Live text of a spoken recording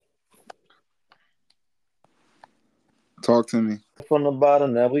Talk to me. From the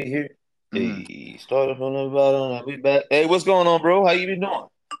bottom, now we here. Mm. Hey, started from the bottom, now we back. Hey, what's going on, bro? How you been doing?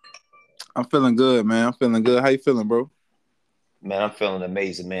 I'm feeling good, man. I'm feeling good. How you feeling, bro? Man, I'm feeling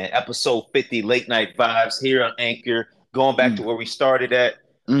amazing, man. Episode 50, late night vibes here on Anchor. Going back Mm. to where we started at.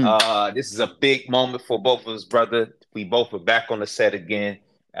 Mm. This is a big moment for both of us, brother. We both are back on the set again.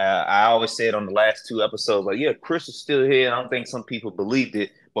 I always said on the last two episodes, like, yeah, Chris is still here. I don't think some people believed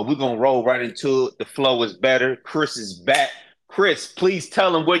it, but we're gonna roll right into it. The flow is better. Chris is back. Chris, please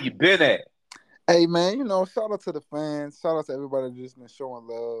tell them where you been at. Hey, man, shout out to the fans. Shout out to everybody that's just been showing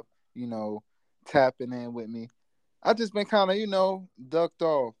love, tapping in with me. I just been kind of, ducked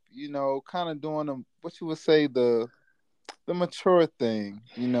off, kind of doing what you would say the mature thing,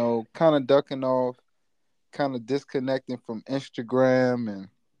 kind of ducking off, kind of disconnecting from Instagram and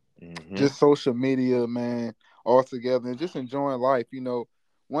Hmm. just social media, man, altogether, and just enjoying life.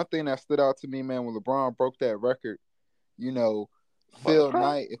 One thing that stood out to me, man, when LeBron broke that record, you know, Phil Okay.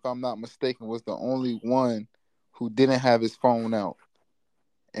 Knight, if I'm not mistaken, was the only one who didn't have his phone out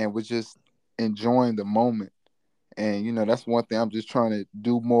and was just enjoying the moment. And that's one thing I'm just trying to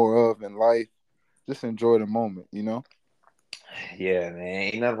do more of in life. Just enjoy the moment. Yeah, man.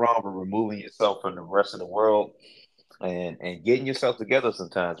 Ain't nothing wrong with removing yourself from the rest of the world and getting yourself together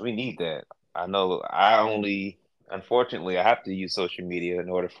sometimes. We need that. I know unfortunately I have to use social media in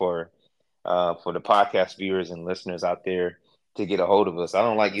order for the podcast viewers and listeners out there to get a hold of us. I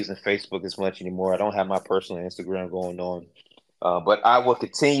don't like using Facebook as much anymore. I don't have my personal Instagram going on. But I will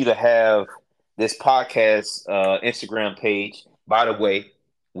continue to have this podcast Instagram page. By the way,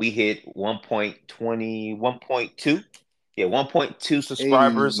 we hit 1.2. Yeah, 1.2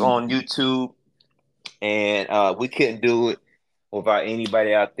 subscribers Hey, on YouTube, and we couldn't do it without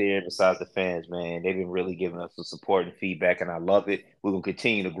anybody out there besides the fans, man. They've been really giving us the support and feedback, and I love it. We will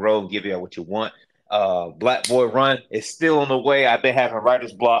continue to grow and give you what you want. Black Boy Run is still on the way. I've been having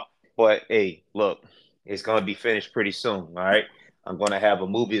writer's block, but hey, look, it's gonna be finished pretty soon. All right, I'm gonna have a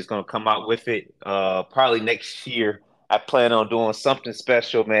movie that's gonna come out with it, probably next year. I plan on doing something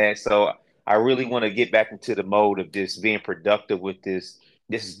special, man. So I really want to get back into the mode of just being productive with this.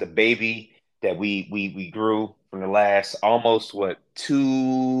 This is the baby that we grew from the last almost what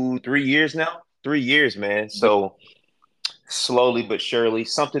 2 3 years now, 3 years, man. So slowly but surely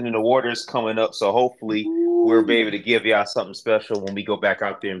something in the water is coming up, so hopefully we'll be ooh. able to give y'all something special when we go back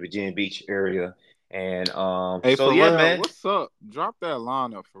out there in Virginia Beach area. And Hey, so yeah, Pharrell, man. what's up? Drop that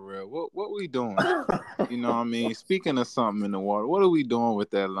line up, Pharrell. What we doing? You know what I mean? Speaking of something in the water, what are we doing with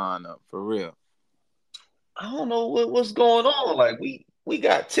that lineup for real? I don't know what's going on. Like we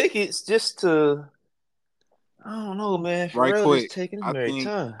got tickets just to, I don't know, man. Right Pharrell just quick. taking his I merry think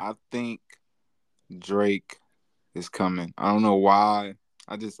time. I think Drake is coming. I don't know why.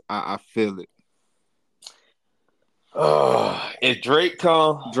 I feel it. Oh, if Drake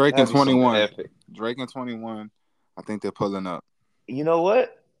come, Drake and that'd be some 21. epic. Drake and 21. I think they're pulling up. You know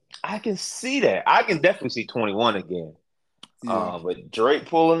what? I can see that. I can definitely see 21 again. Yeah. But Drake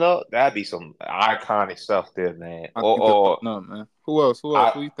pulling up, that'd be some iconic stuff there, man. I think they're Or pulling up, man. Who else? Who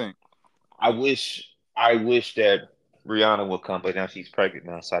else? I Who you think? I wish that Rihanna would come, but now she's pregnant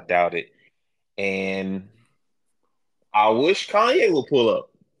now, so I doubt it. And I wish Kanye would pull up.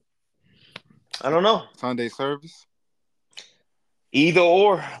 I don't know. Sunday service? Either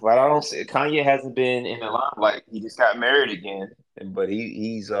or, but I don't see Kanye hasn't been in the limelight. He just got married again, but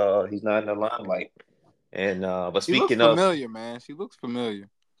he's not in the limelight. And but He looks speaking of, familiar, man. She looks familiar.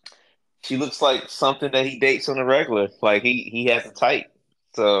 she looks like something that he dates on the regular. Like he has a type.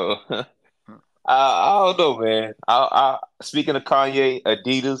 So I don't know, man. Speaking of Kanye,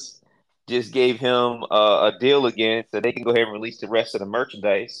 Adidas just gave him a deal again, so they can go ahead and release the rest of the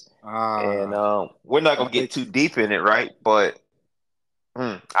merchandise. And Ah, we're not I'm gonna get too itching. deep in it, right? But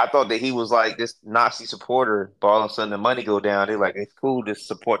I thought that he was like this Nazi supporter, but all of a sudden the money go down. They're like, it's cool to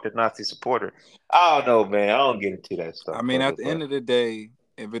support the Nazi supporter. I don't know, man. I don't get into that I stuff, mean, brother. at the end But of the day,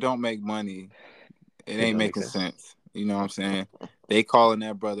 if it don't make money, it it ain't don't make making sense. sense. You know what I'm saying? They calling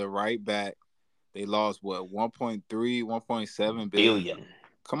that brother right back. They lost what 1.3, 1.7 billion. Billion,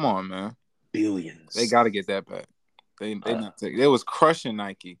 Come on, man. They billions. got to get that back. They Uh, not take. They was crushing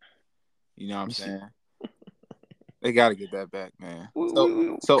Nike. You know what I'm saying? They got to get that back, man.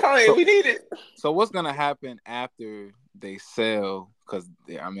 So Kanye, so we need it. so what's gonna happen after they sell? Because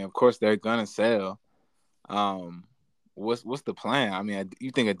I mean, of course, they're gonna sell. Um, what's the plan? I mean,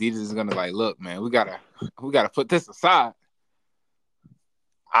 you think Adidas is gonna like, look, man, we gotta put this aside.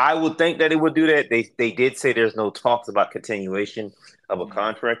 I would think that it would do that. They did say there's no talks about continuation of a Mm.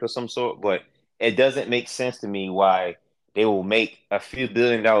 contract of some sort, but it doesn't make sense to me why they will make a few $1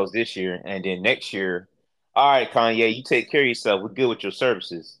 billion this year and then next year. all right, Kanye, you take care of yourself. We're good with your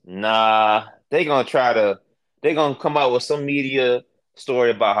services. Nah, they gonna come out with some media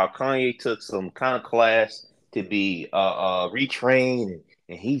story about how Kanye took some kind of class to be retrained,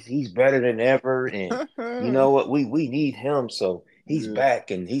 and he's better than ever. And you know what? We need him, so he's Yeah.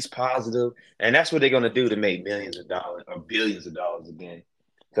 back and he's positive, and that's what they're gonna do to make millions of dollars or billions of dollars again.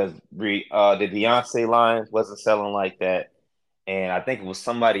 Because the Beyonce line wasn't selling like that, and I think it was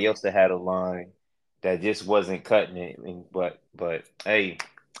somebody else that had a line that just wasn't cutting it. But hey,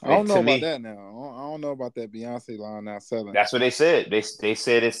 I don't know to about me, that now. I don't know about that Beyonce line not selling. that's what they said. They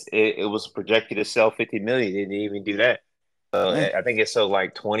said it was projected to sell 50 million. They didn't even do that. Dang. I think it sold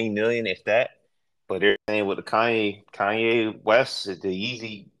like 20 million, if that. But they're saying with the Kanye West, the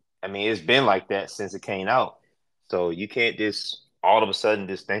Yeezy. I mean, it's been like that since it came out. So you can't just all of a sudden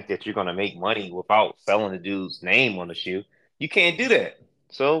just think that you're gonna make money without selling the dude's name on the shoe. You can't do that.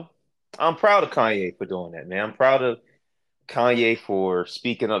 So I'm proud of Kanye for doing that, man. I'm proud of Kanye for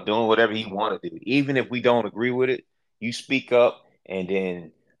speaking up, doing whatever he want to do, even if we don't agree with it. You speak up, and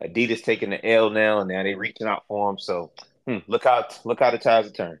then Adidas taking the L now, and now they reaching out for him. So look how the tides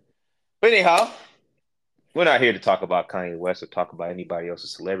have turned. But anyhow, we're not here to talk about Kanye West or talk about anybody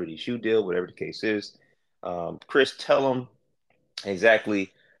else's celebrity shoe deal, whatever the case is. Chris, tell them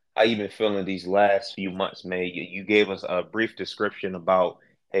exactly how you've been feeling these last few months, man. You gave us a brief description about,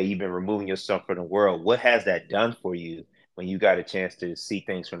 hey, you've been removing yourself from the world. What has that done for you when you got a chance to see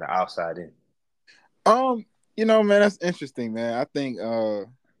things from the outside in? Um, man, that's interesting, man. I think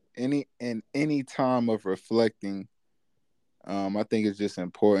any time of reflecting, I think it's just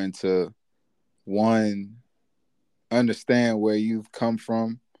important to one understand where you've come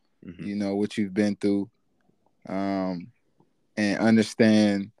from, Hmm. what you've been through, um, and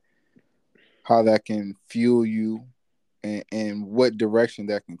understand how that can fuel you and what direction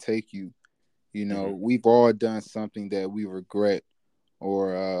that can take you. Hmm. We've all done something that we regret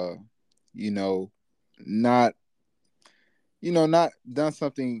or you know, not not done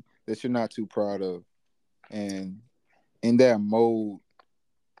something that you're not too proud of. And in that mode,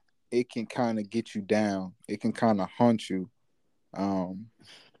 it can kind of get you down. It can kind of haunt you. Um,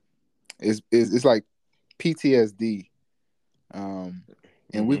 it's like PTSD. Um,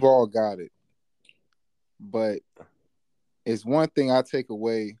 and Hmm. we've all got it. But it's one thing I take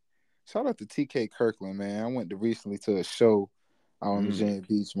away. Shout out to TK Kirkland, man. I went to recently to a show out on Mm. Virginia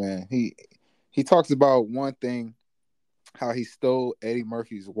Beach, man. He talks about one thing, how he stole Eddie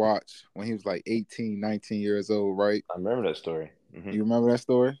Murphy's watch when he was like 18, 19 years old, right? I remember that story. Hmm. You remember that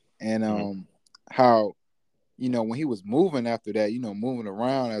story? And Hmm. how, when he was moving after that, moving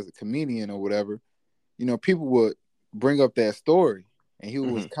around as a comedian or whatever, people would bring up that story. And he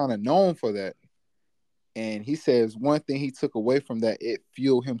was Hmm. kind of known for that. And he says one thing he took away from that, it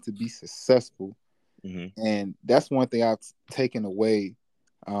fueled him to be successful. Hmm. And that's one thing I've taken away,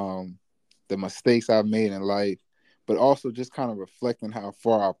 um, the mistakes I've made in life, but also just kind of reflecting how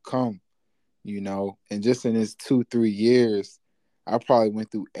far I've come, and just in this 2, 3 years, I probably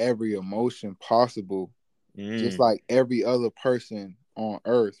went through every emotion possible, just Mm. like every other person on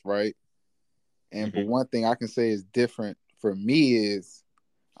earth, right? And but Hmm. one thing I can say is different for me is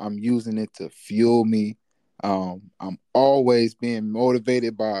I'm using it to fuel me. I'm always being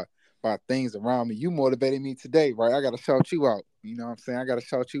motivated by things around me. You motivated me today, right? I gotta shout you out. You know what I'm saying? I gotta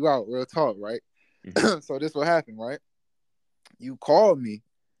shout you out, real talk, right? Hmm. So this what happened, right? You called me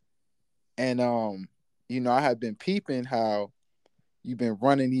and I had been peeping how you've been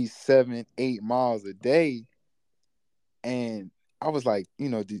running these 7, 8 miles a day. And I was like,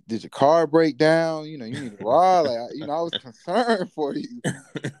 did your car break down? You need a ride. Like, I was concerned for you,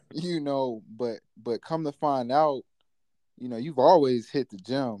 but come to find out, you've always hit the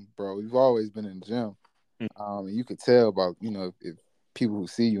gym, bro. You've always been in the gym. And you could tell about, if people who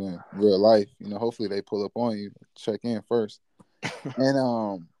see you in real life, hopefully they pull up on you, check in first.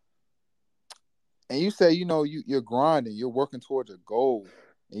 And you say, you're grinding, you're working towards a goal,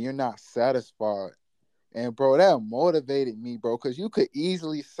 and you're not satisfied. And bro, that motivated me, bro, because you could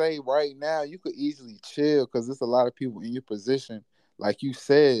easily say right now, you could easily chill because there's a lot of people in your position, like you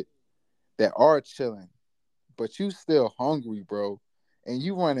said, that are chilling, but you still hungry, bro. And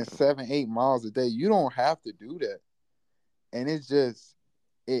you running 7, 8 miles a day. You don't have to do that. And it's just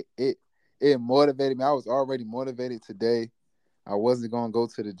it motivated me. I was already motivated today. I wasn't gonna go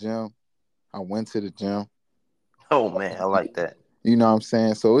to the gym. I went to the gym. Oh man, I like that. You know what I'm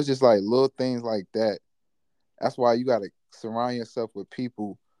saying? So it's just like little things like that. That's why you gotta surround yourself with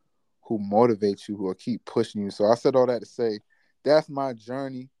people who motivate you, who will keep pushing you. So I said all that to say that's my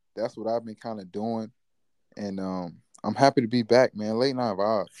journey. That's what I've been kind of doing. And I'm happy to be back, man. Late night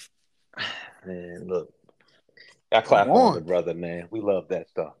vibes. Man, look. I Come clap on the on. brother, man. We love that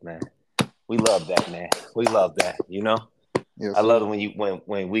stuff, man. We love that, man. We love that. You know, I Yes, love sir. it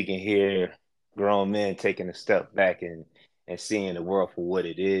when we can hear grown men taking a step back and seeing the world for what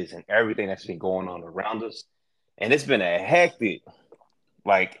it is and everything that's been going on around us. And it's been a hectic,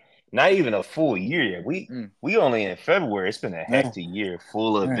 like not even a full year yet. Mm, We only in February. It's been a man, hectic year,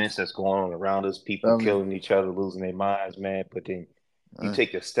 full of man, events that's going on around us. People telling you, killing each other, losing their minds, man. But then you man.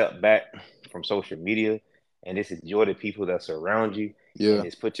 take a step back from social media and just enjoy the people that surround you and Yeah.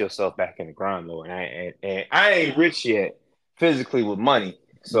 just put yourself back in the grind mode. And I ain't rich yet physically with money.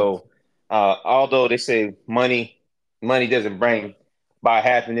 Yes. So although they say money doesn't bring buy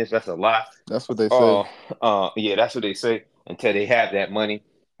happiness, that's a lie. That's what they say. Uh, yeah, that's what they say. Until they have that money,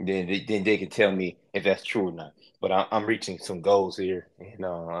 then they can tell me if that's true or not. But I'm reaching some goals here, and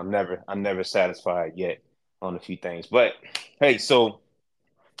I'm never satisfied yet on a few things. But hey, so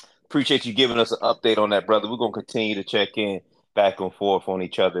appreciate you giving us an update on that, brother. We're gonna continue to check in back and forth on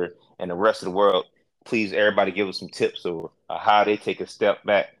each other and the rest of the world. Please, everybody, give us some tips or how they take a step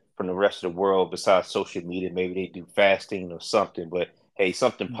back from the rest of the world besides social media. Maybe they do fasting or something. But hey,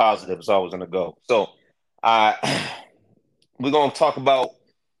 something positive is always gonna go. So, uh, we're gonna talk about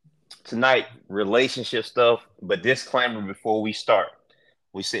tonight relationship stuff. But disclaimer before we start,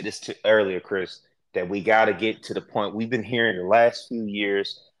 we said this earlier, Chris, that we got to get to the point we've been hearing the last few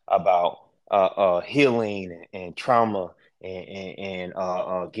years about healing and trauma and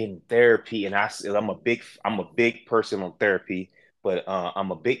getting therapy. And I'm a big person on therapy, but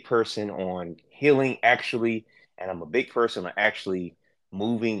I'm a big person on healing actually, and I'm a big person on actually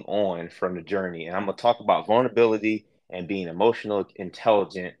moving on from the journey. And I'm gonna talk about vulnerability and being emotional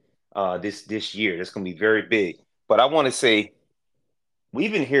intelligent this year. That's gonna be very big. But I want to say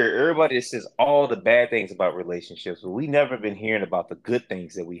we've been hearing everybody that says all the bad things about relationships, but we never been hearing about the good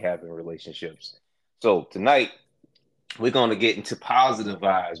things that we have in relationships. So tonight we're gonna get into positive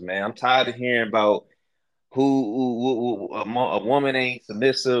vibes, man. I'm tired of hearing about a woman ain't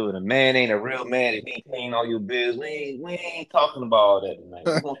submissive and a man ain't a real man if he ain't paying all your bills. We ain't talking about all that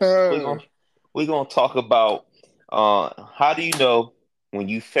tonight. We're gonna talk about how do you know when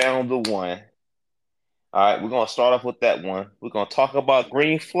you found the one. All right, we're gonna start off with that one. We're gonna talk about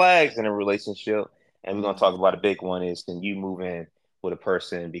green flags in a relationship, and we're gonna Mm, talk about a big one is can you move in with a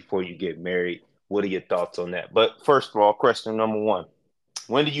person before you get married? What are your thoughts on that? But first of all, question number one: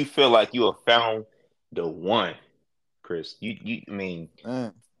 when do you feel like you have found the one, Chris? I mean,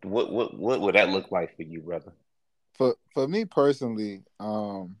 man. what would that look like for you, brother? For me personally,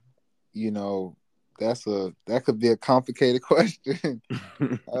 you know, that could be a complicated question.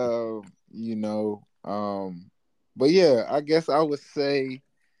 You know, but yeah, I guess I would say,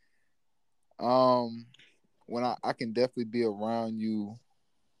 um, when I can definitely be around you.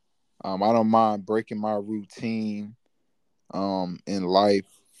 I don't mind breaking my routine, in life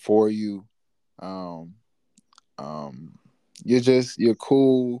for you. Um, um, you're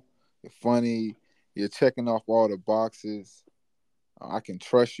cool, you're funny, you're checking off all the boxes. I can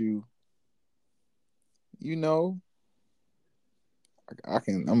trust you. You know, I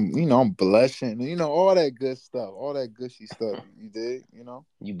can. I'm blushing. All that good stuff, all that gushy stuff. You did.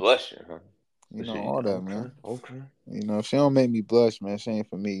 You blushing, huh? All that, Okay, man. okay. If she don't make me blush, man, she ain't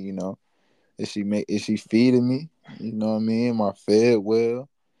for me. Is she feeding me? You know what I mean? Am I fed well?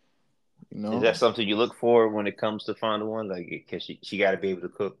 You Is know? that something you look for when it comes to finding one? Like, can she got to be able to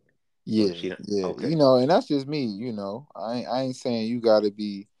cook? So if Yeah, she don't, yeah. okay. And that's just me. I ain't saying you got to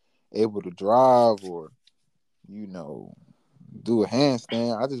be able to drive or you know do a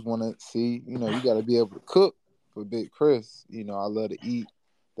handstand. I just want to see. You got to be able to cook for Big Chris. I love to eat.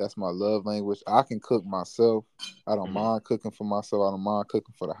 That's my love language. I can cook myself. I don't Mhm. mind cooking for myself. I don't mind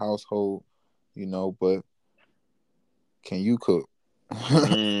cooking for the household. But can you cook?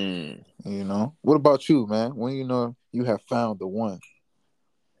 Mm. What about you, man? When you know you have found the one?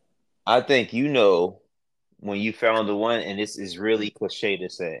 I think you know when you found the one, and this is really cliche to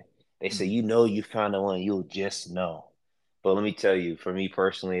say. They say Mm, you know you found the one, you'll just know. But let me tell you, for me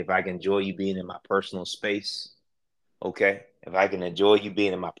personally, if I can enjoy you being in my personal space, okay, if I can enjoy you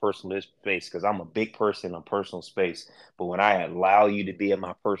being in my personal space, because I'm a big person in personal space, but when I allow you to be in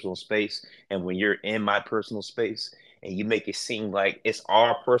my personal space, and when you're in my personal space, and you make it seem like it's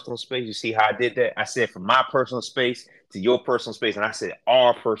our personal space, you see how I did that? I said from my personal space to your personal space, and I said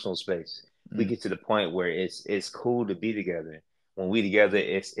our personal space. We mm, get to the point where it's cool to be together. When we together,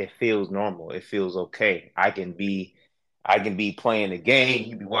 it feels normal. It feels okay. I can be playing the game,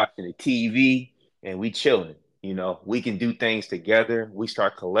 you be watching the TV, and we chilling. We can do things together. We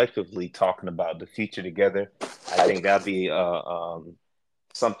start collectively talking about the future together. I think that'd be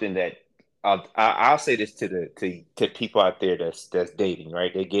something that I'll say this to to people out there that's dating,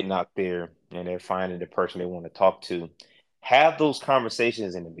 right? They're getting out there and they're finding the person they want to talk to. Have those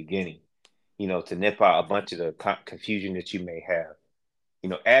conversations in the beginning, to nip out a bunch of the confusion that you may have.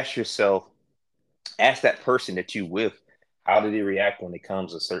 Ask yourself, ask that person that you with, how do they react when it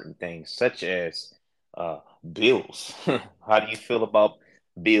comes to certain things, such as uh, bills. How do you feel about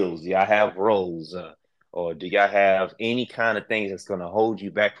bills? Do y'all have roles, or do y'all have any kind of things that's going to hold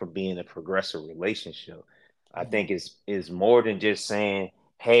you back from being a progressive relationship? I Mm. think it's more than just saying,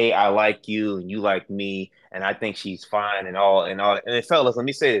 "Hey, I like you and you like me, and I think she's fine," and all and all. And fellas, let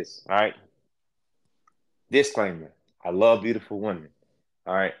me say this, all right? Disclaimer: I love beautiful women.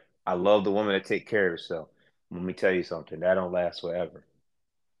 All right. I love the woman that take care of herself. Let me tell you something. That don't last forever.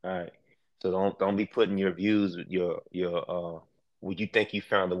 All right. So don't be putting your views, your would you think you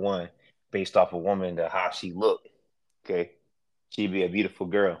found the one based off a woman to how she look. Okay. She be a beautiful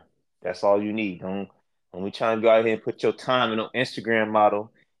girl. That's all you need. Don't be trying to go out here and put your time in an Instagram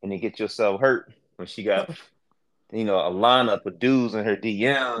model and then get yourself hurt when she got a lineup of dudes in her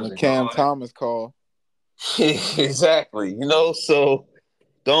DMs When and Cam all that. Thomas called, Exactly. So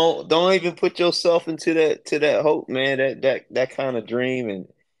don't even put yourself into that hope, man. That kind of dream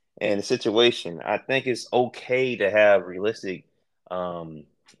and situation. I think it's okay to have realistic um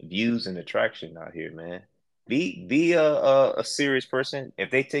views and attraction out here, man. Be a serious person.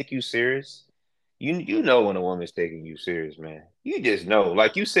 If they take you serious, you know when a woman's taking you serious, man. You just know.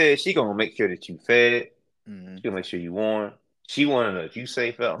 Like you said, she gonna make sure that you fed. mm, She gonna make sure you warm. She wanna know if you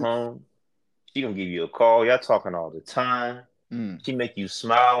safe at home. She gonna give you a call. Y'all talking all the time. mm. She make you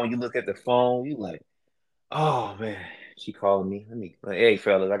smile when you look at the phone. You like, oh man, she calling me. Let me, like, hey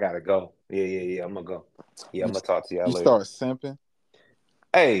fellas, I gotta go. Yeah, yeah, yeah. I'm gonna go. Yeah, I'm You, gonna talk to y'all you later. start simping.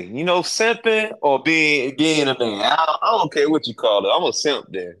 Hey, simping or being a man. I don't care what you call it. I'm a simp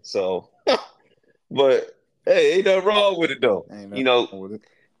then. So, but hey, ain't nothing wrong with it though. Ain't You nothing know, wrong with it.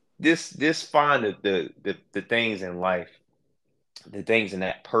 this find the things in life, the things in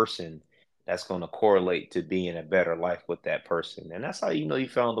that person that's going to correlate to being a better life with that person, and that's how you know you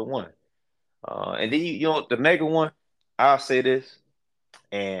found the one. And then the mega one. I'll say this,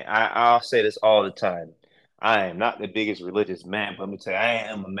 and I'll say this all the time. I am not the biggest religious man, but let me tell you, I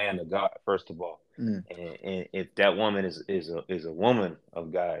am a man of God first of all. Mm. And if that woman is a woman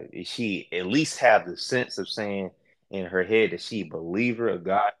of God, if she at least have the sense of saying in her head that she a believer of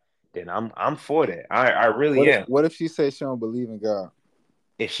God, then I'm for that. I really am. What if she says she don't believe in God?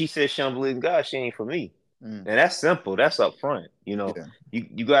 If she says she don't believe in God, she ain't for me. Mm. And that's simple. That's up front. Yeah,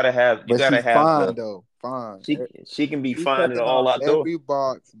 You gotta have but she's fine the though. Fine. she can be She fine and checking all off outdoor. every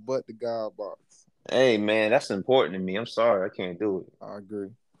box but the God box. Hey man, that's important to me. I'm sorry, I can't do it. I agree.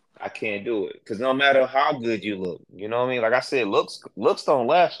 I can't do it because no matter how good you look, you know what I mean. Like I said, looks don't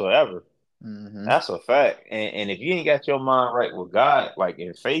last forever. Mm-hmm. That's a fact. And if you ain't got your mind right with God, like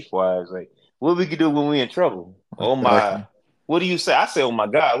in faith wise, like what we can do when we in trouble? Oh my, Exactly. what do you say? I say, oh my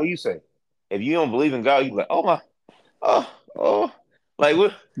God, what do you say? If you don't believe in God, you be like, oh my, oh, oh, like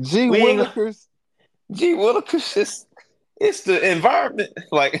G we ain't gonna. Willikers. Gee Willikers, it's the environment,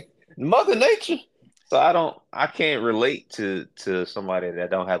 like Mother Nature. So I can't relate to somebody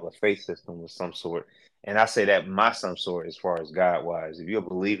that don't have a faith system of some sort. And I say that my some sort as far as God wise. If you're a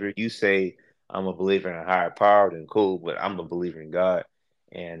believer, you say I'm a believer in a higher power, then cool. But I'm a believer in God,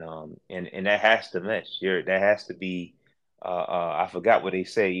 and that has to mesh. That has to be. I forgot what they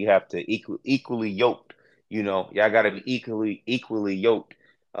say. You have to equally yoked. Y'all got to be equally yoked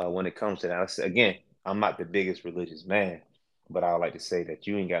when it comes to that. Again, I'm not the biggest religious man, but I like to say that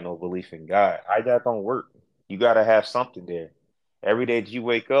you ain't got no belief in God. I that don't work. You gotta have something there. Every day that you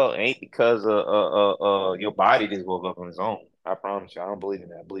wake up ain't because your body just woke up on its own. I promise you, I don't believe in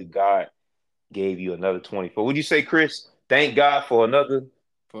that. I believe God gave you another 24. Would you say, Chris? Thank God for another.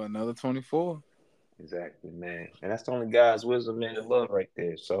 For another 24. Exactly, man. And that's the only God's wisdom, man, and love right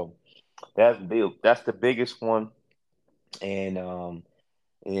there. So that's big. That's the biggest one. And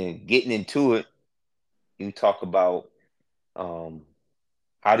getting into it, you talk about um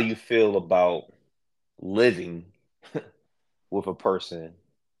how do you feel about living with a person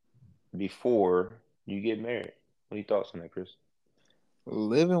before you get married? What are your thoughts on that, Chris?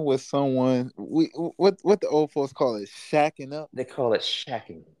 Living with someone, what the old folks call it, shacking up. They call it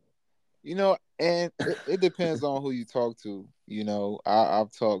shacking. And it depends on who you talk to.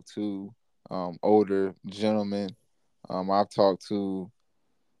 I've talked to older gentlemen. I've talked to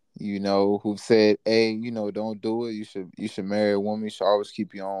who've said, "Hey, don't do it. You should marry a woman. You should always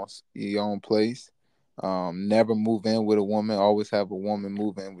keep your own place. Never move in with a woman. Always have a woman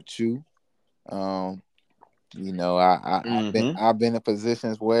move in with you." Um, I've been Mm-hmm. I've been in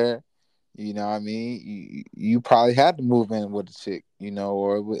positions where, You know what I mean? You probably had to move in with a chick, you know,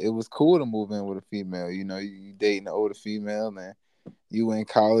 or it was cool to move in with a female. You know, you dating an older female and you in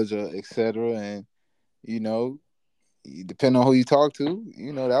college or etc. And you know, depending on who you talk to,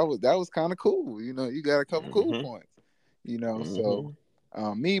 you know that was kind of cool. You know, you got a couple cool Mm-hmm. points. You know, so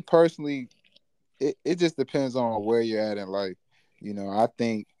Mm-hmm. me personally, it just depends on where you're at in life. You know, I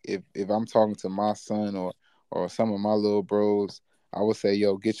think if I'm talking to my son or some of my little bros, I would say,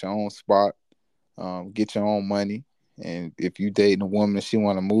 yo, get your own spot, get your own money, and if you dating a woman and she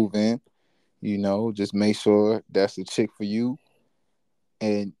want to move in, you know, just make sure that's the chick for you.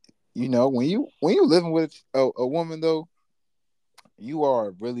 And you know, when you living with a woman though, you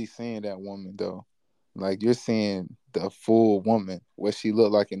are really seeing that woman though. Like you're seeing the full woman, what she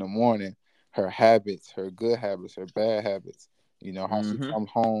look like in the morning, her habits, her good habits, her bad habits. You know how she Mm-hmm. comes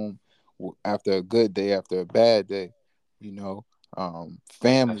home after a good day, after a bad day. You know,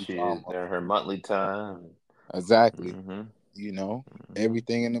 How family she is drama. during her monthly time. Exactly. Mm-hmm. You know, Mm-hmm.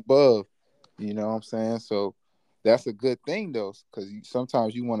 everything and above. You know what I'm saying? So that's a good thing though, because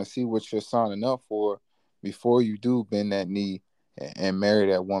sometimes you want to see what you're signing up for before you do bend that knee and marry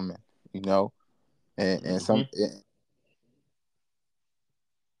that woman. You know, and Mm-hmm. some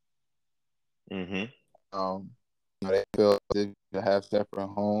Mm-hmm. um they feel they have separate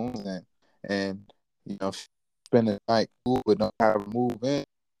homes and you know spend the night cool but don't have to move in.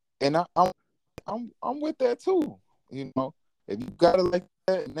 And I'm with that too. You know, if you got it like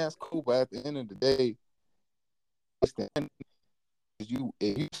that, and that's cool. But at the end of the day, it's the end. You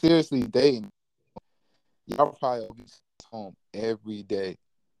if you seriously dating, y'all probably be home every day.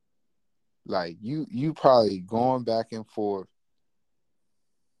 Like you probably going back and forth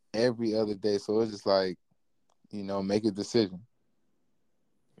every other day. So it's just like, you know, make a decision.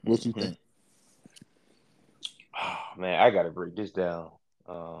 What you Mm-hmm. think? Oh, man, I gotta break this down.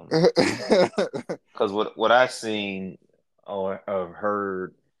 Because what I've seen or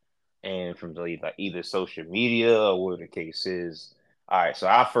heard and from like either social media or whatever the case is. All right, so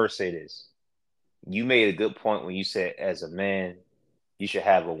I'll first say this. You made a good point when you said as a man, you should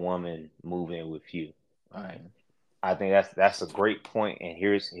have a woman move in with you. All right. Mhm. I think that's a great point, and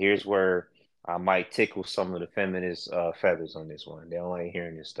here's where I might tickle some of the feminist feathers on this one. They don't like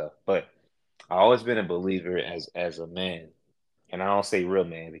hearing this stuff, but I always been a believer as a man, and I don't say real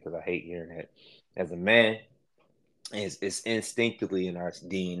man because I hate hearing that. As a man, it's instinctively in our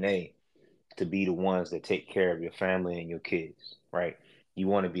DNA to be the ones that take care of your family and your kids, right? You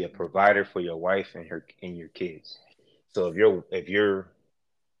want to be a provider for your wife and her and your kids. So if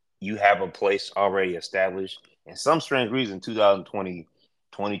you have a place already established, and some strange reason 2020,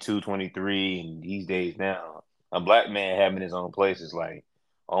 22, 23, and these days now, a black man having his own place is like,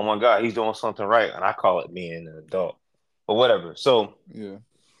 oh my God, he's doing something right. And I call it being an adult. But whatever. So Yeah.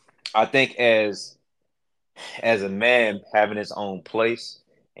 I think as a man having his own place,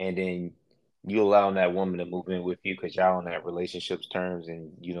 and then you allowing that woman to move in with you because y'all on that relationship's terms,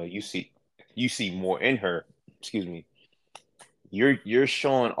 and you see more in her. Excuse me. You're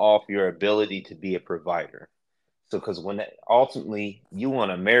showing off your ability to be a provider. So, because ultimately you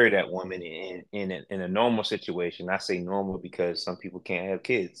want to marry that woman in a normal situation, I say normal because some people can't have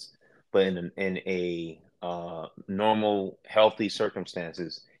kids, but in a normal, healthy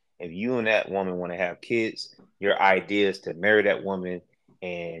circumstances, if you and that woman want to have kids, your idea is to marry that woman,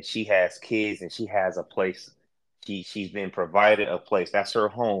 and she has kids, and she has a place. She's been provided a place. That's her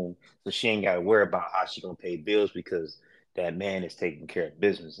home, so she ain't got to worry about how she gonna pay bills because that man is taking care of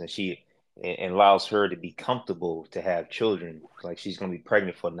business, and allows her to be comfortable to have children. Like she's gonna be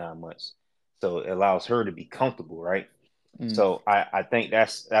pregnant for 9 months, so it allows her to be comfortable, right? Mm. So I think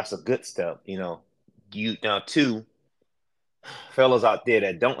that's a good step. You now two fellas out there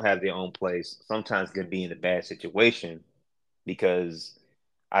that don't have their own place sometimes can be in a bad situation because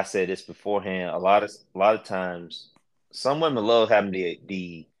I said this beforehand. A lot of times, some women love having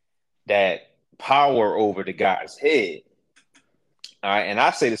the that power over the guy's head. All right, and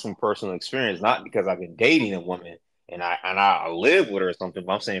I say this from personal experience, not because I've been dating a woman and I live with her or something,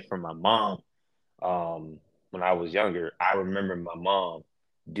 but I'm saying from my mom. When I was younger, I remember my mom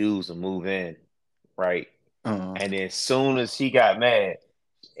dudes would move in, right? Uh, And then as soon as she got mad,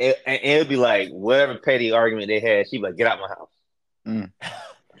 it'd be like whatever petty argument they had, she'd be like, "Get out my house." mm.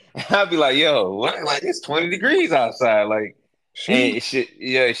 And I'd be like, "Yo, what? Like it's 20 degrees outside." Like, She. and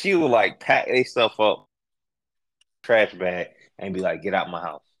yeah, she would like pack their stuff up, trash bag, and be like, "Get out my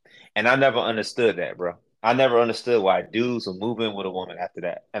house." And I never understood that, bro. I never understood why dudes would move in with a woman after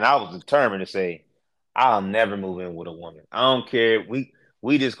that. And I was determined to say, I'll never move in with a woman. I don't care.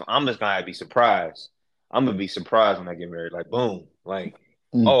 I'm just gonna be surprised. I'm gonna be surprised when I get married. Like boom, like.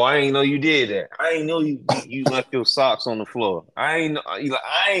 Mm. Oh, I ain't know you did that. I ain't know you left your socks on the floor. I ain't know. You like,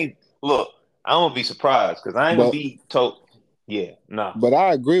 I ain't look. I'm gonna be surprised because I ain't gonna But be told. Yeah, nah. but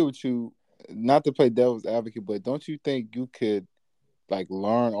I agree with you. Not to play devil's advocate, but don't you think you could like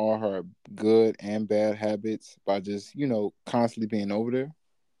learn all her good and bad habits by just constantly being over there?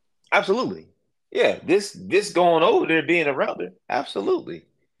 Absolutely. Yeah, this going over there, being around her. Absolutely.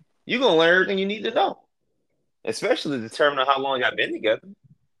 You gonna learn everything you need to know, especially determining how long y'all been together.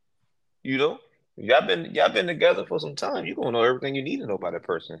 You know, y'all been together for some time. You gonna know everything you need to know about that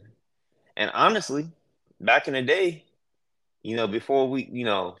person. And honestly, back in the day, before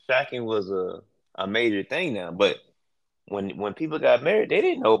shacking was a major thing now. But when people got married, they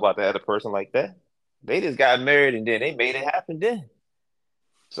didn't know about the other person like that. They just got married and then they made it happen then.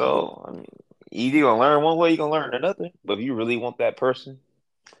 So I mean, either you gonna learn one way, you gonna learn another. But if you really want that person,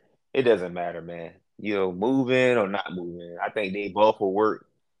 it doesn't matter, man. Moving or not moving. I think they both will work.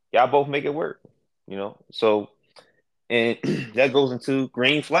 Y'all both make it work. So and that goes into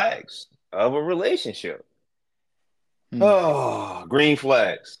green flags of a relationship. Hmm. Oh, green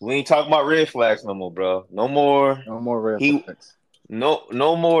flags. We ain't talking about red flags no more, bro. No more. No more red He flags.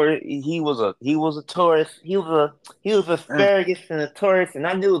 no more. He was a Taurus. He was Eh, asparagus and a Taurus, and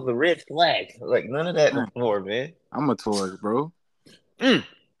I knew it was a red flag. Like none of that no eh. more, man. I'm a Taurus, bro. Mm.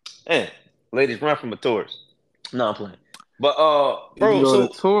 Eh. Ladies, run from a Taurus. No, I'm playing. But bro, The so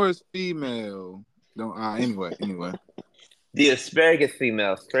Taurus female don't. Anyway. the asparagus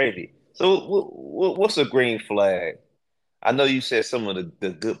female is crazy. So what's a green flag? I know you said some of the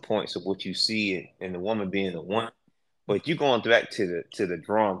good points of what you see in the woman being the one, but you going back to the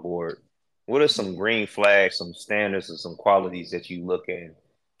drawing board. What are some green flags, some standards, and some qualities that you look at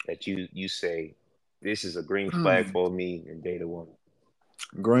that you say this is a green flag Hmm. for me and date a woman?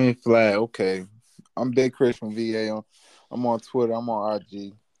 Green flag. Okay. I'm Big Chris from VA. I'm on Twitter. I'm on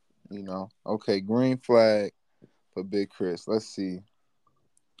IG. Okay. Green flag for Big Chris. Let's see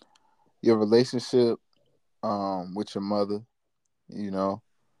your relationship with your mother. You know,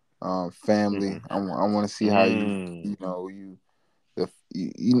 family. Mm-hmm. I want to see how Mm,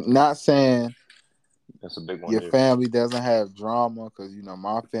 not saying that's a big one your there. family doesn't have drama because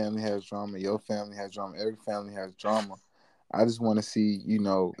my family has drama, your family has drama, every family has drama. I just want to see,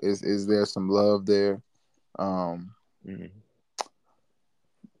 is there some love there? Um, Mm-hmm.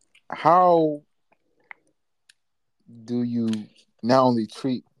 how do you not only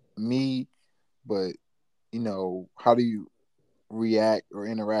treat me, but how do you react or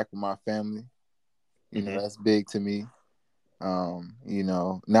interact with my family? Mm-hmm. That's big to me.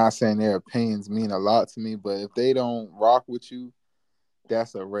 Not saying their opinions mean a lot to me, but if they don't rock with you,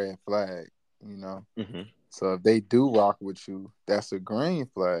 that's a red flag, you know. Mm-hmm. So if they do rock with you, that's a green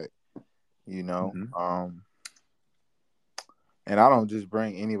flag, you know. Mm-hmm. And I don't just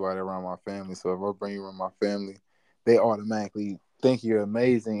bring anybody around my family. So if I bring you around my family, they automatically think you're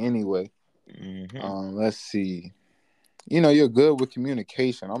amazing anyway. Mm-hmm. Let's see. You're good with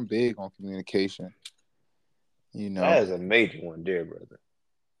communication. I'm big on communication, you know. That is a major one there, brother.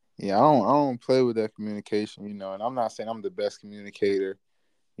 Yeah, I don't play with that communication, and I'm not saying I'm the best communicator.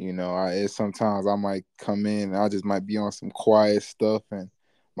 Sometimes I might come in and I just might be on some quiet stuff, and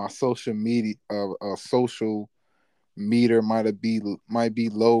my social meter might be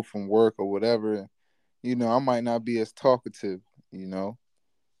low from work or whatever. And, I might not be as talkative, you know,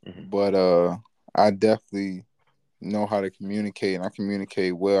 Mm-hmm. but I definitely know how to communicate, and I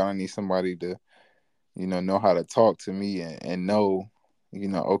communicate well. I need somebody to know how to talk to me and know,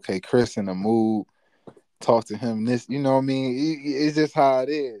 okay, Chris in the mood. Talk to him this, what I mean? It's just how it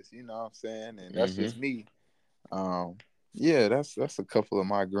is, you know what I'm saying? And that's Mm-hmm. just me. Um, yeah, that's a couple of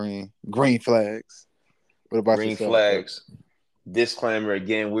my green flags. What about Green yourself, brother? flags. Disclaimer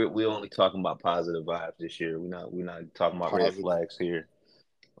again, we're only talking about positive vibes this year. We're not talking about red Positive, flags here.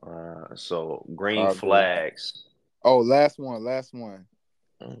 So green positive. flags. Oh, last one.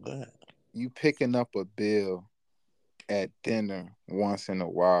 Oh, God. You picking up a bill at dinner once in a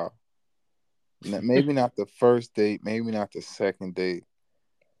while. Maybe not the first date, maybe not the second date,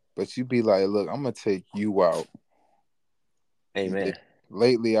 but you be like, look, I'm gonna take you out. Yeah. Amen.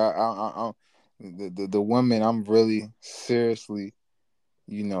 Lately, the women I'm really seriously,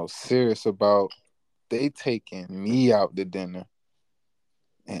 serious about, they taking me out to dinner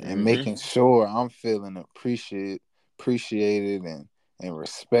and Mm-hmm. making sure I'm feeling appreciated and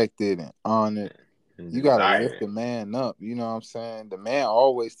respected and honored. And You gotta lift desired. the man up. You know what I'm saying? The man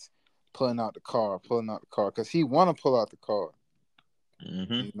always pulling out the car, because he wanna pull out the car.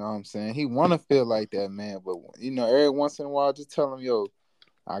 Mm-hmm. You know what I'm saying? He wanna feel like that man, but every once in a while, just tell him, yo,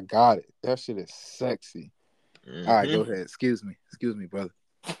 I got it. That shit is sexy. All right, Mm-hmm. go ahead. Excuse me, brother.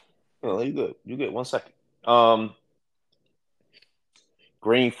 Oh, you good. You good. 1 second. Um,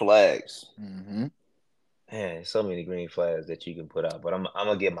 green flags. Mm-hmm. Man, so many green flags that you can put out, but I'm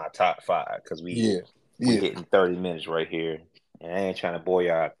gonna get my top five because Yeah. we Yeah. hitting 30 minutes right here, and I ain't trying to bore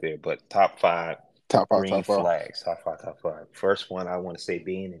you out there. But top five Top five. green Top five. flags. Top five. Top five. First one, I want to say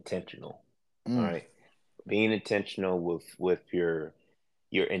being intentional. All Mm. right, being intentional with your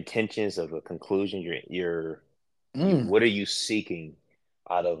intentions of a conclusion. You Mm. what are you seeking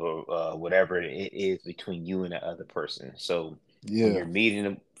out of whatever it is between you and the other person? So when Yeah. you're meeting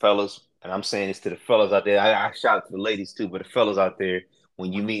them fellas, and I'm saying this to the fellas out there, I shout out to the ladies too, but the fellas out there,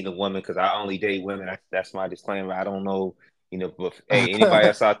 when you meet a woman, because I only date women, that's my disclaimer. I don't know, but hey, anybody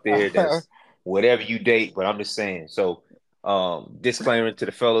else out there that's whatever you date, but I'm just saying. So disclaimer to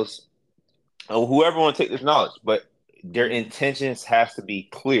the fellas, whoever want to take this knowledge, but their Mm. intentions has to be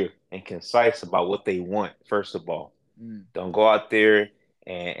clear and concise about what they want. First of all, Mm. don't go out there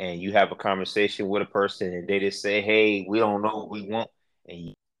and you have a conversation with a person and they just say, "Hey, we don't know what we want," and you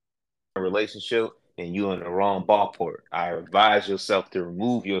in a relationship and you in the wrong ballpark. I advise yourself to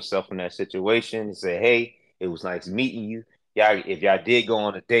remove yourself from that situation and say, "Hey, it was nice meeting you. Y'all, if y'all did go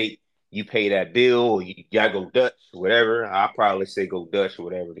on a date, you pay that bill, or y'all go Dutch, whatever. I'll probably say go Dutch, or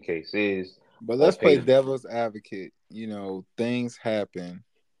whatever the case is, But or let's pay play the." devil's advocate. Things happen.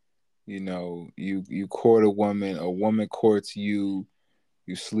 You court a woman courts you,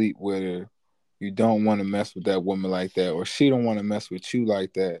 you sleep with her. You don't want to mess with that woman like that, or she don't want to mess with you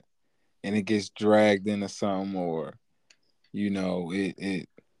like that, and it gets dragged into something, or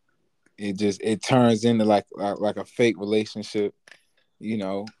it turns into like a fake relationship. You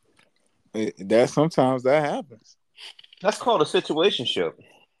know, that sometimes that happens. That's called a situationship.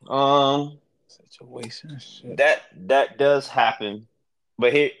 Um, Situationship. that does happen,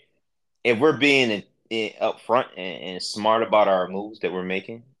 but here, if we're being upfront and smart about our moves that we're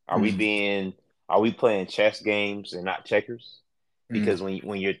making, Mm, are we playing chess games and not checkers? mm, Because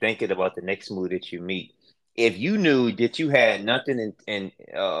when you're thinking about the next move that you meet, if you knew that you had nothing in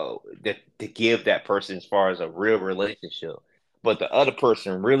that to give that person as far as a real relationship, but the other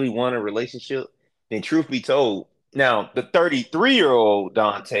person really want a relationship, then truth be told, now the 33-year-old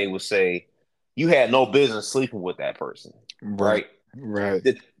Dante would say you had no business sleeping with that person, right, right?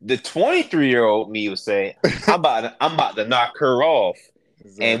 right. The 23-year-old me would say, I'm about to knock her off, and we're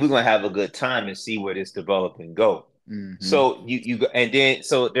Exactly. gonna have a good time and see where this develop and go. Hmm. So you go, and then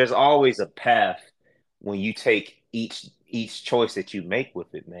so there's always a path when you take each choice that you make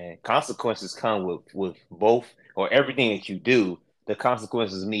with it, man. Consequences come with both or everything that you do. The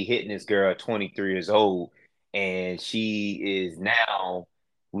consequences of me hitting this girl at 23 years old, and she is now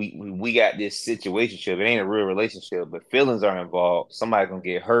we got this situationship. It ain't a real relationship, but feelings are involved. Somebody's gonna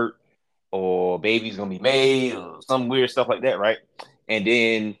get hurt, or baby's gonna be made, or some weird stuff like that, right? And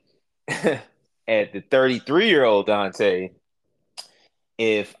then at the 33-year-old Dante,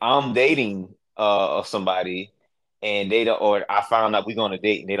 if I'm dating somebody and they don't, or I found out we're going to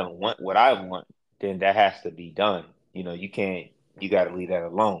date and they don't want what I want, then that has to be done. You can't, you got to leave that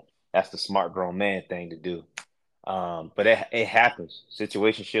alone. That's the smart grown man thing to do. But it happens.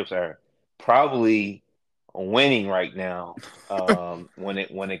 Situationships are probably winning right now. When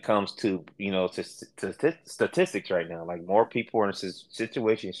it comes to to statistics right now, like more people are in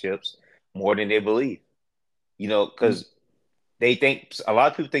situationships more than they believe. Because they think a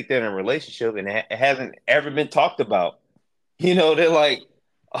lot of people think they're in a relationship and it hasn't ever been talked about. They're like,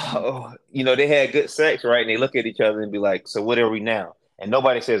 oh, they had good sex, right? And they look at each other and be like, so what are we now? And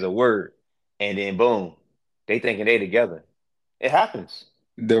nobody says a word. And then boom, they thinking they together. It happens.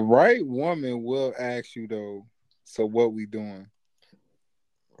 The right woman will ask you though. So what we doing?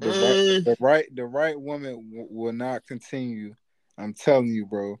 The right, Mm, the right woman will not continue. I'm telling you,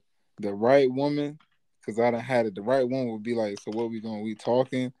 bro. The right woman, because I done had it. The right woman would be like, so what we going? We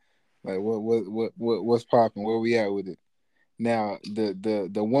talking? Like what's popping? Where we at with it? Now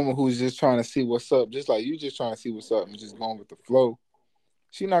the woman who's just trying to see what's up, just like you just trying to see what's up and just going with the flow,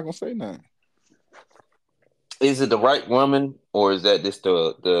 she not gonna say nothing. is it the right woman or is that just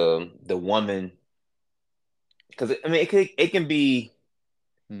the woman? Because I mean, it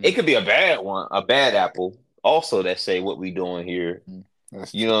Mm, could be a bad one, a bad apple. Also, that say what we doing here. mm.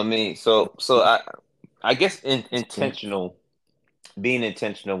 That's You true. know what I mean? So I guess That's true. being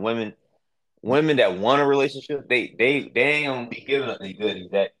intentional. Women that want a relationship, they ain't gonna be giving up their goodies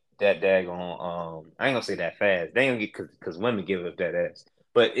that daggone. I ain't gonna say that fast. They ain't gonna get because women give up that ass,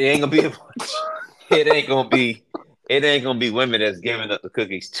 but it ain't gonna be a bunch. It ain't gonna be. It ain't gonna be women that's giving up the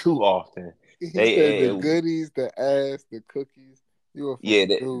cookies too often. He said They the goodies, the ass, the cookies. You a funny Yeah,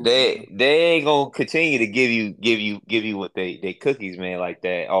 dude, man. they ain't gonna continue to give you what they cookies, man, like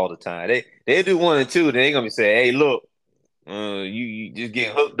that all the time. They do one and two, they ain't gonna be saying, hey, look, you just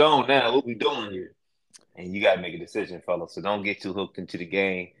get hooked on now. What we doing here? And you gotta make a decision, fellas. So don't get too hooked into the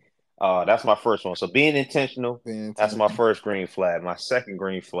game. That's my first one. So being intentional, Being that's my intentional. first green flag. My second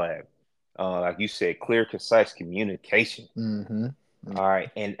green flag, like you said, clear, concise communication. Mm-hmm. All right,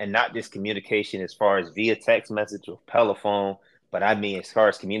 and not just communication as far as via text message or telephone, but I mean as far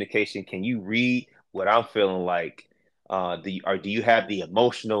as communication, can you read what I'm feeling like? Do you have the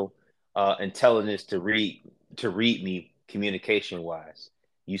emotional intelligence to read me communication wise?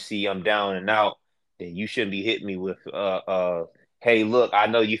 You see, I'm down and out, then you shouldn't be hitting me with hey, look, I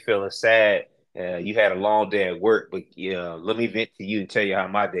know you feeling sad. You had a long day at work, but yeah, let me vent to you and tell you how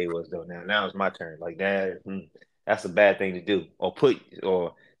my day was though. Now it's my turn. Like that. That's a bad thing to do.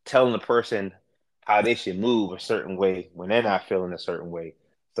 Or telling the person how they should move a certain way when they're not feeling a certain way.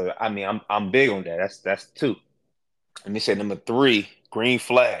 So I mean, I'm big on that. That's two. Let me say number three, green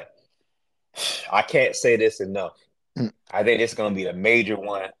flag. I can't say this enough. I think it's gonna be the major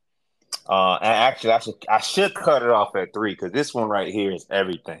one. And actually, I should cut it off at three because this one right here is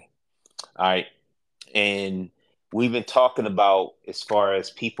everything. All right, and we've been talking about as far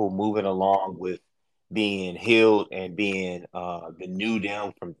as people moving along with being healed and being the new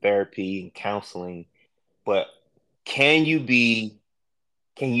them from therapy and counseling. But can you be,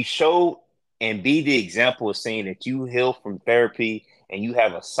 can you show and be the example of saying that you heal from therapy and you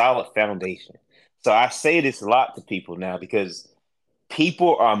have a solid foundation? So I say this a lot to people now because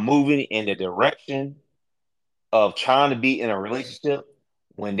people are moving in the direction of trying to be in a relationship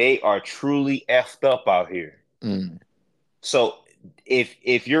when they are truly effed up out here. Mm. So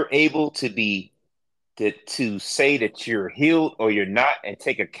if you're able to be to say that you're healed or you're not and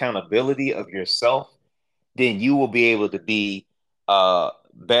take accountability of yourself, then you will be able to be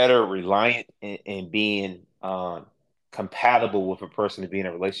better reliant in being compatible with a person to be in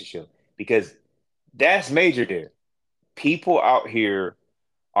a relationship because that's major there. People out here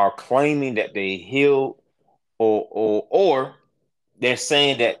are claiming that they healed or they're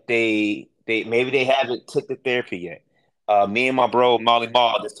saying that they maybe they haven't took the therapy yet. Me and my bro Molly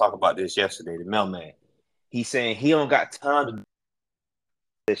Mall just talked about this yesterday. The mailman, he's saying he don't got time to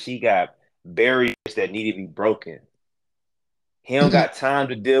that she got barriers that need to be broken. He don't got time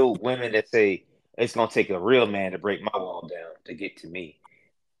to deal with women that say it's gonna take a real man to break my wall down to get to me.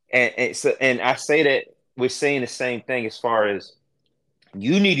 And I say that we're saying the same thing as far as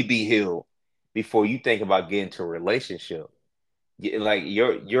you need to be healed before you think about getting to a relationship. Like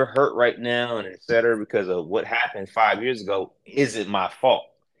you're hurt right now and etc. because of what happened 5 years ago isn't my fault.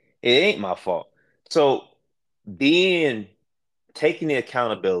 It ain't my fault. So being taking the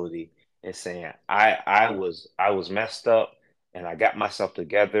accountability and saying I was messed up and I got myself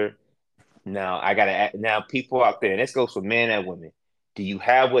together. Now I gotta now people out there, and this goes for men and women. Do you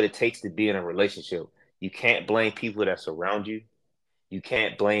have what it takes to be in a relationship? You can't blame people that surround you. You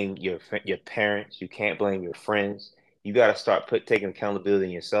can't blame your parents. You can't blame your friends. You got to start taking accountability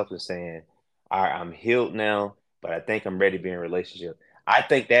in yourself and saying, "All right, I'm healed now, but I think I'm ready to be in a relationship." I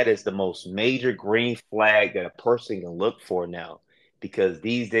think that is the most major green flag that a person can look for now, because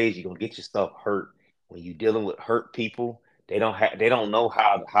these days you're gonna get yourself hurt when you're dealing with hurt people. They don't know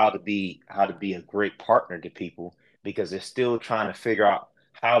how to be a great partner to people because they're still trying to figure out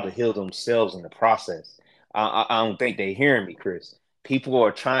how to heal themselves in the process. I don't think they're hearing me, Chris. People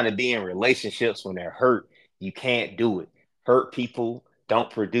are trying to be in relationships when they're hurt. You can't do it. Hurt people don't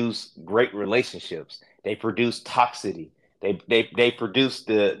produce great relationships. They produce toxicity. They produce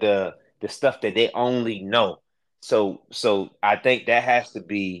the stuff that they only know. So I think that has to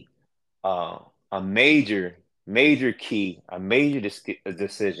be uh, a major key, a major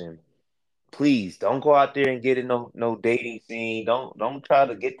decision. Please don't go out there and get in no dating scene. Don't try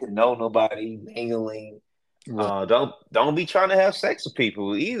to get to know nobody, mingling. Right. Don't be trying to have sex with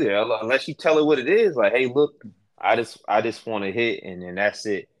people either, unless you tell her what it is. Like, hey, look, I just want to hit, and then that's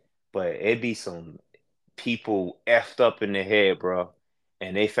it. But it be some people effed up in the head, bro,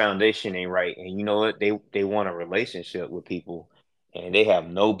 and they foundation ain't right. And you know what? They want a relationship with people, and they have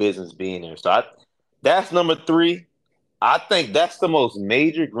no business being there. That's number three. I think that's the most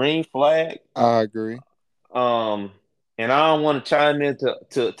major green flag. I agree. Um, and I don't want to chime in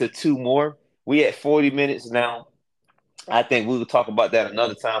to two more. We at 40 minutes now. I think we will talk about that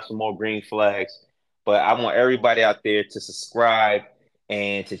another time, some more green flags. But I want everybody out there to subscribe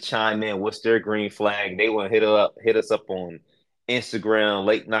and to chime in. What's their green flag? They want to hit us up on Instagram,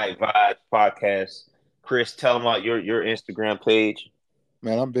 Late Night Vibes Podcast. Chris, tell them about your Instagram page.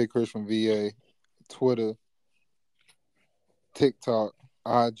 Man, I'm Big Chris from VA. Twitter, TikTok,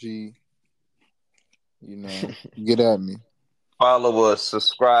 IG. Get at me. Follow us,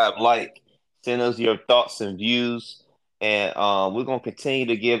 subscribe, like, send us your thoughts and views, and we're gonna continue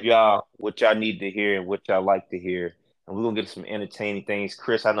to give y'all what y'all need to hear and what y'all like to hear, and we're gonna get some entertaining things.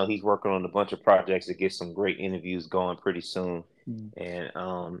 Chris, I know he's working on a bunch of projects to get some great interviews going pretty soon, and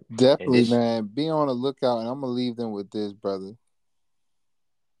Definitely, this man. Be on the lookout, and I'm gonna leave them with this, brother.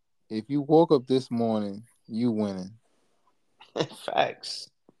 If you woke up this morning, you winning. facts,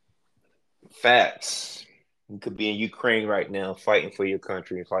 facts. You could be in Ukraine right now, fighting for your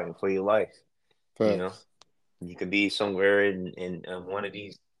country and fighting for your life. You know. Facts. You could be somewhere in one of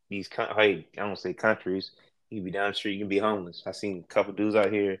hey, I don't say countries. You can be down the street. You can be homeless. I seen a couple dudes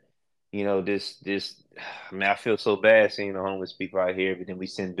out here. This. I mean, I feel so bad seeing the homeless people out here. But then we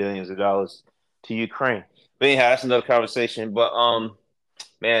send billions of dollars to Ukraine. But anyhow, that's another conversation. But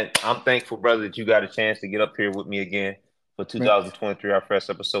man, I'm thankful, brother, that you got a chance to get up here with me again for Man, 2023, our first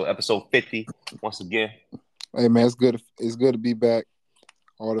episode, episode 50. Once again, hey man, it's good. It's good to be back.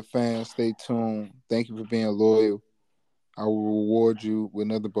 All the fans, stay tuned. Thank you for being loyal. I will reward you with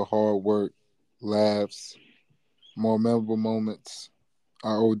nothing but hard work, laughs, more memorable moments.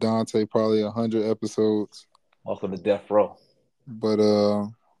 I owe Dante probably 100 episodes, welcome to Death Row. but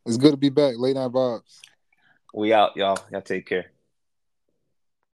it's good to be back. Late night vibes. We out, y'all. Y'all take care.